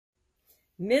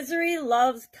Misery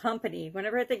loves company.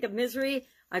 Whenever I think of misery,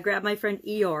 I grab my friend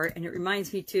Eeyore, and it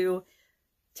reminds me to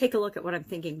take a look at what I'm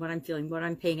thinking, what I'm feeling, what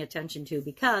I'm paying attention to,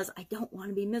 because I don't want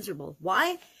to be miserable.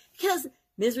 Why? Because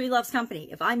misery loves company.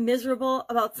 If I'm miserable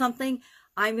about something,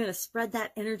 I'm going to spread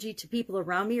that energy to people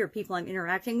around me or people I'm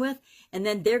interacting with, and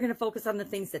then they're going to focus on the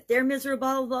things that they're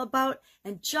miserable about.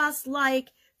 And just like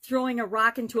throwing a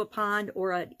rock into a pond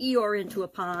or an Eeyore into a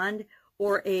pond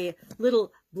or a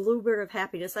little bluebird of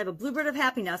happiness. I have a bluebird of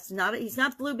happiness. He's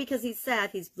not blue because he's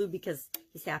sad. He's blue because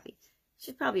he's happy.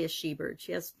 She's probably a she-bird.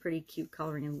 She has pretty cute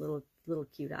coloring and little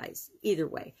cute eyes. Either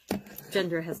way,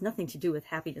 gender has nothing to do with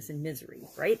happiness and misery,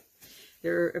 right?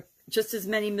 There are just as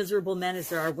many miserable men as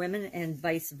there are women, and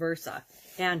vice versa,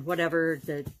 and whatever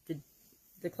the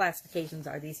classifications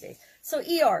are these days. So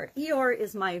Eeyore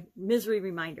is my misery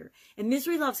reminder. And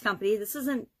misery loves company. This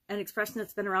isn't an expression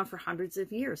that's been around for hundreds and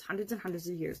hundreds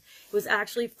of years. It was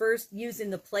actually first used in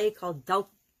the play called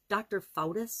Dr.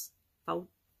 Faustus.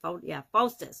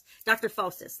 Faustus. Dr.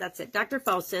 Faustus. That's it. Dr.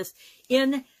 Faustus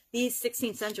in the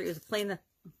 16th century. It was playing the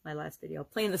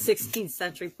 16th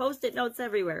century. Post-it notes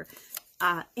everywhere.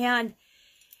 And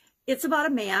it's about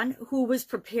a man who was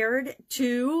prepared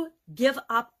to give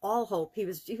up all hope. He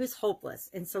was hopeless.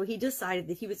 And so he decided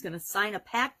that he was going to sign a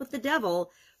pact with the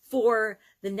devil for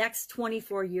the next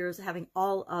 24 years, having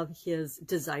all of his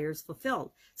desires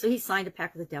fulfilled. So he signed a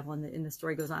pact with the devil, and the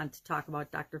story goes on to talk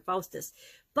about Dr. Faustus.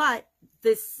 But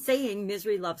this saying,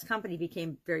 misery loves company,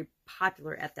 became very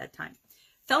popular at that time.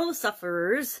 Fellow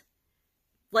sufferers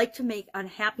like to make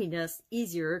unhappiness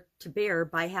easier to bear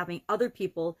by having other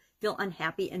people feel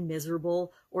unhappy and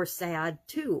miserable or sad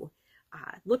too.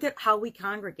 Look at how we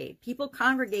congregate. People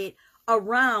congregate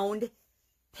around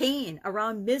pain,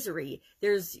 around misery.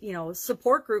 There's,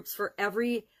 support groups for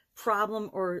every problem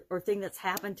or thing that's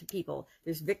happened to people.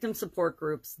 There's victim support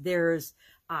groups. There's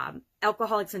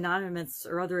Alcoholics Anonymous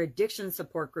or other addiction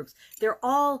support groups. They're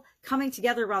all coming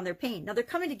together around their pain. Now they're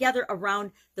coming together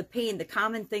around the pain, the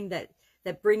common thing that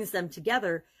brings them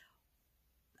together.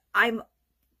 I'm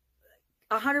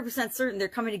 100% certain they're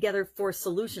coming together for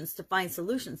solutions, to find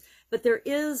solutions. But there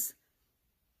is,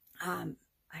 I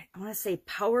want to say,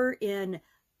 power in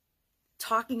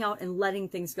talking out and letting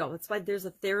things go. That's why there's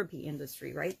a therapy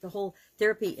industry, right? The whole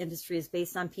therapy industry is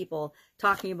based on people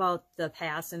talking about the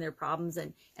past and their problems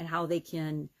and how they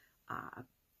can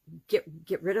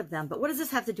get rid of them. But what does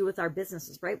this have to do with our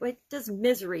businesses, right? What does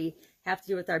misery have to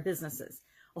do with our businesses?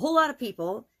 A whole lot of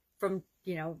people from,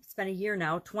 it's been a year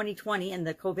now, 2020 and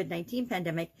the COVID-19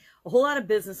 pandemic, a whole lot of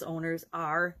business owners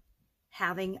are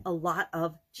having a lot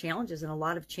of challenges and a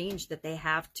lot of change that they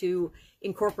have to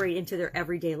incorporate into their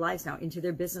everyday lives now, into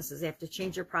their businesses. They have to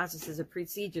change their processes, their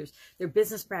procedures, their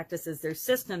business practices, their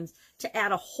systems to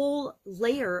add a whole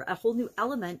layer, a whole new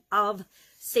element of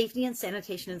safety and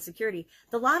sanitation and security.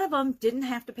 A lot of them didn't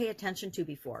have to pay attention to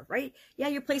before, right? Yeah,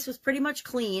 your place was pretty much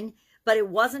clean, but it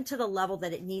wasn't to the level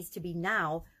that it needs to be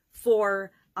now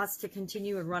for us to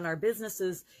continue and run our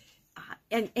businesses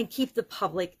and keep the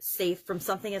public safe from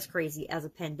something as crazy as a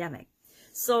pandemic.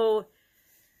 So,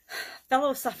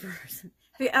 fellow sufferers,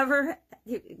 have you ever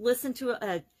listened to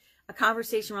a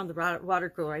conversation around the water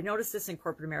cooler? I noticed this in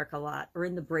corporate America a lot, or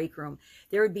in the break room.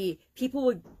 There would be,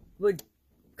 people would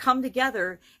come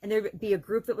together, and there would be a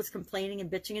group that was complaining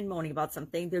and bitching and moaning about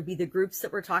something. There'd be the groups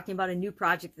that were talking about a new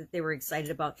project that they were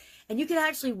excited about. And you could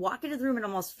actually walk into the room and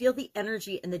almost feel the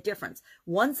energy and the difference.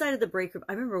 One side of the break room,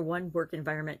 I remember one work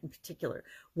environment in particular,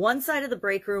 one side of the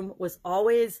break room was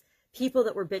always people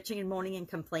that were bitching and moaning and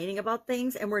complaining about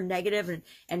things and were negative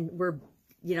and were,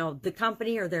 the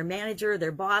company or their manager,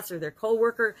 their boss or their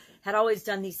coworker had always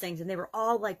done these things. And they were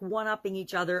all like one-upping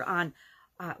each other on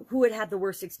who had the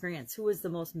worst experience, who was the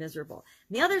most miserable.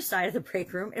 And the other side of the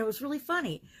break room, it was really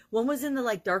funny. One was in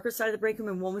the darker side of the break room,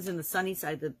 and one was in the sunny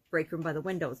side of the break room by the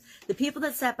windows. The people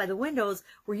that sat by the windows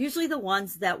were usually the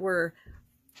ones that were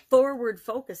forward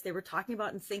focused. They were talking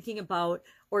about and thinking about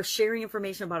or sharing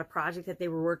information about a project that they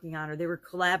were working on, or they were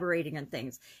collaborating on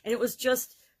things. And it was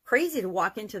just crazy to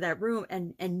walk into that room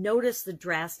and notice the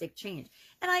drastic change.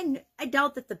 And I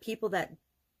doubt that the people that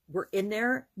were in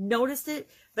there noticed it,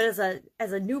 but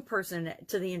as a new person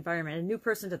to the environment, a new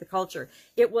person to the culture,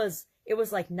 it was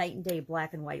like night and day,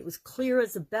 black and white. It was clear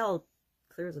as a bell.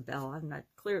 I'm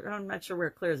not sure where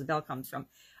clear as a bell comes from,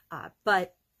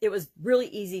 but it was really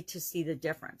easy to see the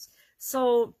difference.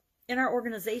 So in our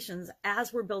organizations,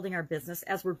 as we're building our business,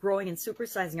 as we're growing and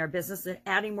supersizing our business and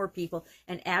adding more people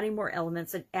and adding more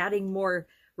elements and adding more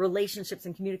relationships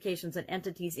and communications and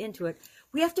entities into it,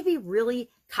 we have to be really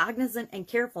cognizant and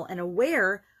careful and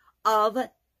aware of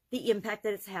the impact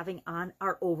that it's having on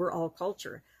our overall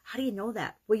culture. How do you know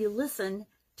that? Well, you listen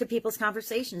to people's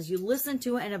conversations. You listen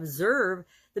to and observe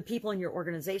the people in your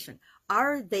organization.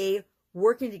 Are they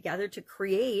working together to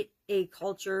create a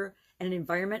culture and an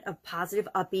environment of positive,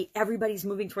 upbeat? Everybody's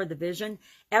moving toward the vision.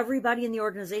 Everybody in the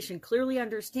organization clearly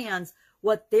understands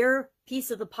what their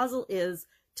piece of the puzzle is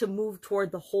to move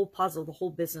toward the whole puzzle, the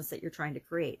whole business that you're trying to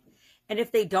create. And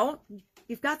if they don't,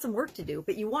 you've got some work to do,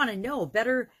 but you want to know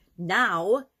better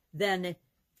now than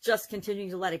just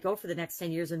continuing to let it go for the next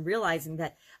 10 years and realizing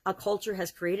that a culture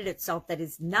has created itself that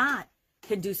is not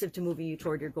conducive to moving you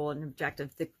toward your goal and objective,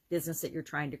 the business that you're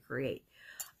trying to create.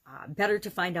 Better to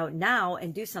find out now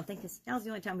and do something, because now's the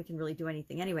only time we can really do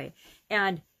anything anyway.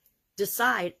 And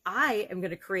decide, I am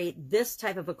going to create this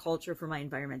type of a culture for my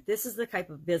environment. This is the type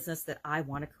of business that I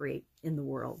want to create in the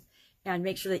world. And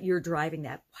make sure that you're driving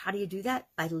that. How do you do that?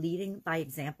 By leading by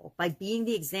example, by being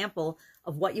the example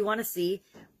of what you want to see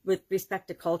with respect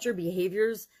to culture,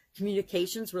 behaviors,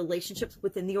 communications, relationships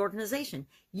within the organization.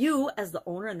 You, as the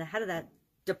owner and the head of that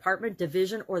department,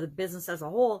 division, or the business as a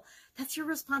whole, that's your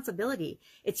responsibility.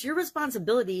 It's your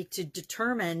responsibility to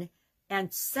determine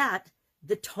and set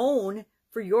the tone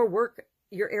for your work,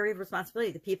 your area of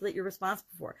responsibility, the people that you're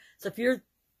responsible for. So if you're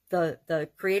the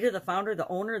creator, the founder, the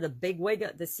owner, the bigwig,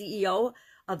 the CEO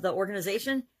of the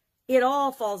organization, it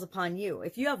all falls upon you.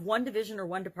 If you have one division or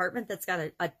one department that's got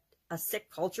a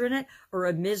sick culture in it, or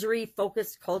a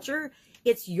misery-focused culture,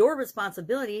 it's your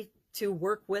responsibility to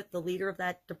work with the leader of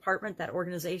that department, that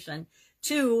organization,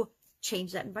 to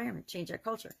change that environment, change that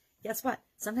culture. Guess what?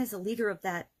 Sometimes the leader of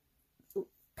that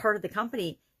part of the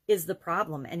company is the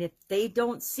problem. And if they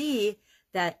don't see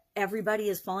that everybody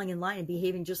is falling in line and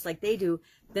behaving just like they do,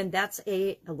 then that's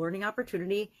a learning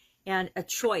opportunity and a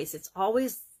choice. It's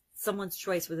always someone's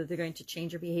choice whether they're going to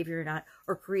change their behavior or not,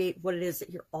 or create what it is that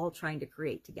you're all trying to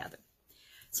create together.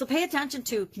 So pay attention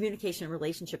to communication and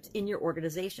relationships in your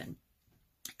organization,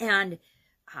 and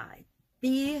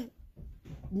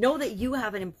know that you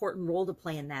have an important role to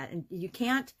play in that, and you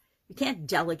can't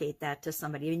delegate that to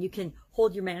somebody. I mean, you can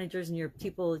hold your managers and your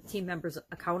team members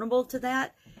accountable to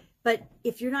that. But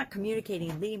if you're not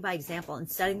communicating and leading by example and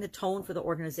setting the tone for the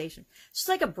organization, it's just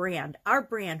like a brand. Our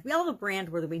brand, we all have a brand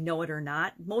whether we know it or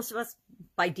not. Most of us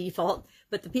by default,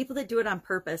 but the people that do it on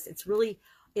purpose,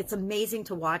 it's amazing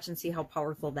to watch and see how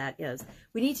powerful that is.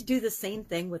 We need to do the same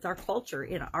thing with our culture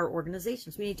in our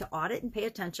organizations. We need to audit and pay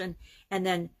attention, and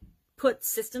then put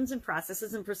systems and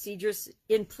processes and procedures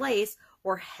in place,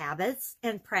 or habits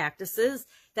and practices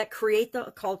that create the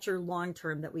culture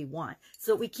long-term that we want,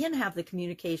 so that we can have the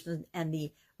communication and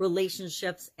the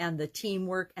relationships and the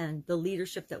teamwork and the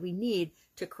leadership that we need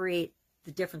to create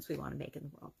the difference we want to make in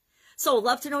the world. So I'd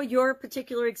love to know your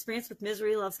particular experience with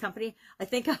Misery Loves Company. I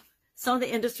think of some of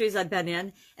the industries I've been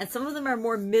in, and some of them are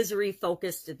more misery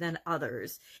focused than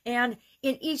others. And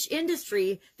in each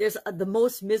industry, there's the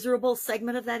most miserable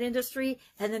segment of that industry,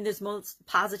 and then there's most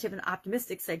positive and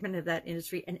optimistic segment of that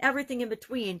industry, and everything in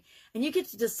between. And you get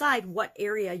to decide what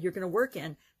area you're going to work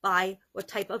in by what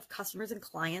type of customers and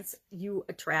clients you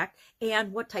attract,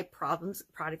 and what type of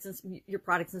your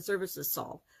products and services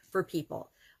solve for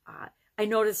people. I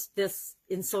noticed this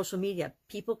in social media.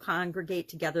 People congregate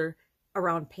together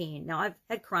around pain. Now, I've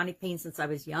had chronic pain since I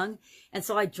was young, and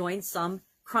so I joined some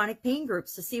chronic pain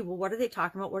groups to see, well, what are they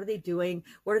talking about? What are they doing?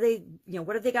 What are they,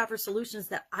 what have they got for solutions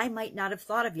that I might not have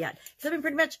thought of yet? Because I've been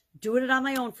pretty much doing it on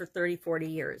my own for 30,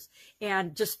 40 years,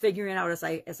 and just figuring it out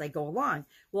as I go along.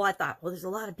 Well, I thought, well, there's a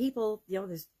lot of people,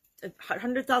 there's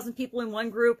 100,000 people in one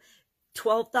group,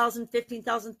 12,000,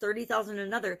 15,000, 30,000 in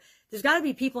another. There's got to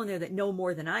be people in there that know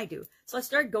more than I do. So I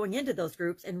started going into those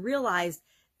groups and realized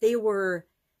they were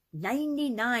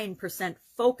 99%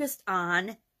 focused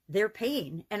on their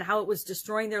pain and how it was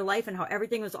destroying their life and how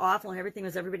everything was awful and everything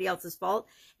was everybody else's fault.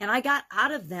 And I got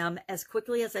out of them as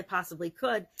quickly as I possibly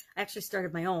could. I actually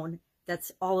started my own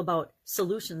that's all about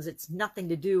solutions. It's nothing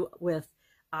to do with,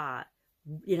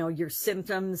 your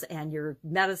symptoms and your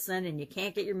medicine, and you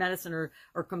can't get your medicine,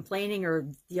 or complaining, or,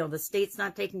 the state's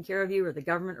not taking care of you, or the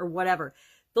government, or whatever.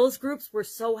 Those groups were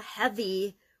so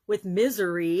heavy with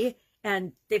misery,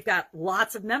 and they've got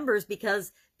lots of members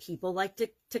because people like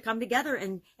to come together,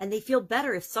 and they feel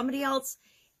better if somebody else,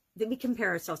 then we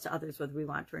compare ourselves to others whether we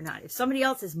want to or not. If somebody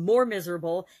else is more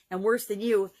miserable and worse than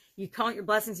you count your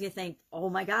blessings and you think, oh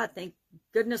my God, thank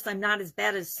goodness I'm not as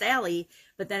bad as Sally.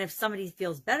 But then if somebody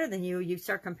feels better than you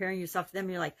start comparing yourself to them,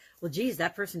 and you're like, well, geez,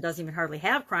 that person doesn't even hardly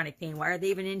have chronic pain. Why are they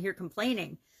even in here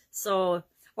complaining? So,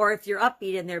 or if you're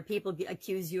upbeat and there are people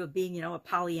accuse you of being, a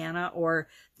Pollyanna, or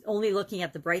only looking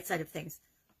at the bright side of things.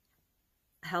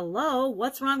 hello,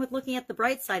 what's wrong with looking at the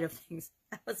bright side of things?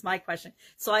 That was my question.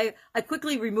 So I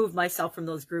quickly removed myself from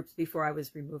those groups before I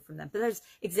was removed from them. But there's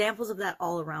examples of that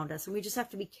all around us. And we just have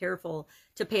to be careful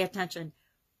to pay attention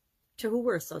to who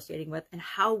we're associating with and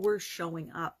how we're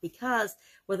showing up, because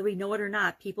whether we know it or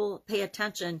not, people pay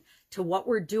attention to what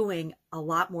we're doing a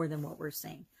lot more than what we're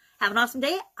saying. Have an awesome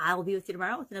day. I'll be with you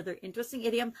tomorrow with another interesting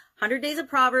idiom, 100 days of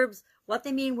Proverbs, what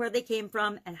they mean, where they came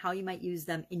from, and how you might use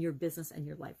them in your business and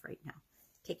your life right now.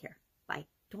 Take care. Bye.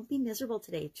 Don't be miserable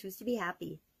today. Choose to be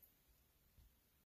happy.